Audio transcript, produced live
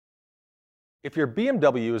If your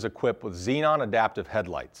BMW is equipped with xenon adaptive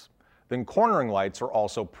headlights, then cornering lights are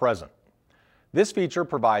also present. This feature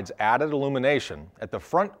provides added illumination at the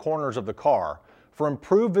front corners of the car for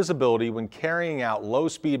improved visibility when carrying out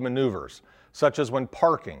low-speed maneuvers, such as when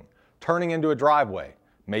parking, turning into a driveway,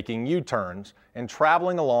 making U-turns, and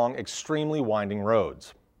traveling along extremely winding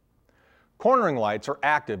roads. Cornering lights are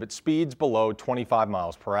active at speeds below 25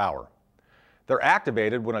 miles per hour. They're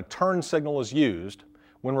activated when a turn signal is used,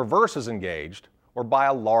 when reverse is engaged, or by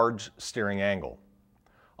a large steering angle.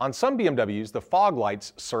 On some BMWs, the fog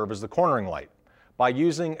lights serve as the cornering light by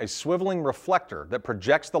using a swiveling reflector that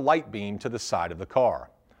projects the light beam to the side of the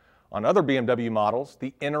car. On other BMW models,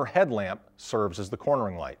 the inner headlamp serves as the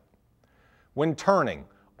cornering light. When turning,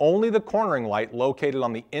 only the cornering light located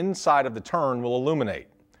on the inside of the turn will illuminate.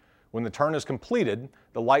 When the turn is completed,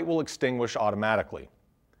 the light will extinguish automatically.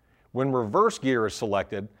 When reverse gear is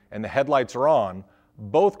selected and the headlights are on,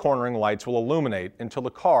 both cornering lights will illuminate until the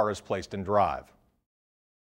car is placed in drive.